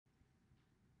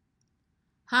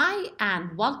Hi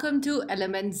and welcome to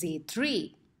Element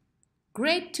Z3,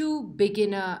 Grade 2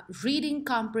 Beginner Reading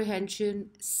Comprehension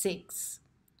 6.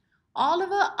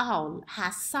 Oliver Owl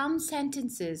has some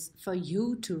sentences for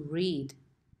you to read.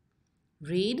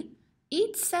 Read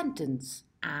each sentence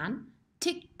and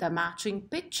tick the matching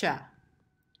picture.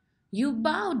 You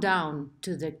bow down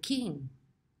to the king.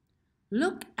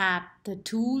 Look at the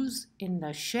tools in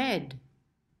the shed.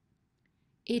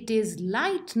 It is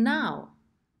light now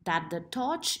that the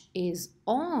torch is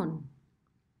on.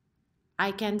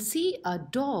 I can see a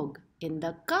dog in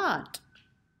the cart.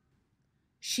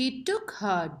 She took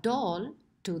her doll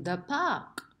to the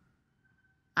park.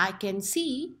 I can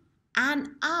see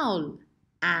an owl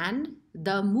and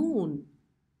the moon.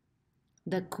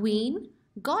 The queen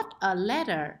got a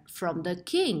letter from the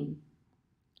king.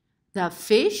 The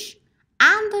fish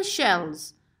and the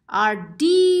shells are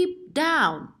deep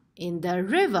down in the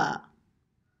river.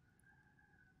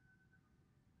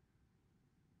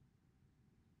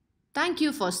 Thank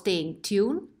you for staying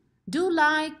tuned. Do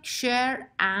like,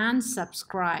 share and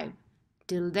subscribe.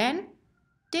 Till then,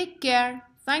 take care.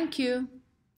 Thank you.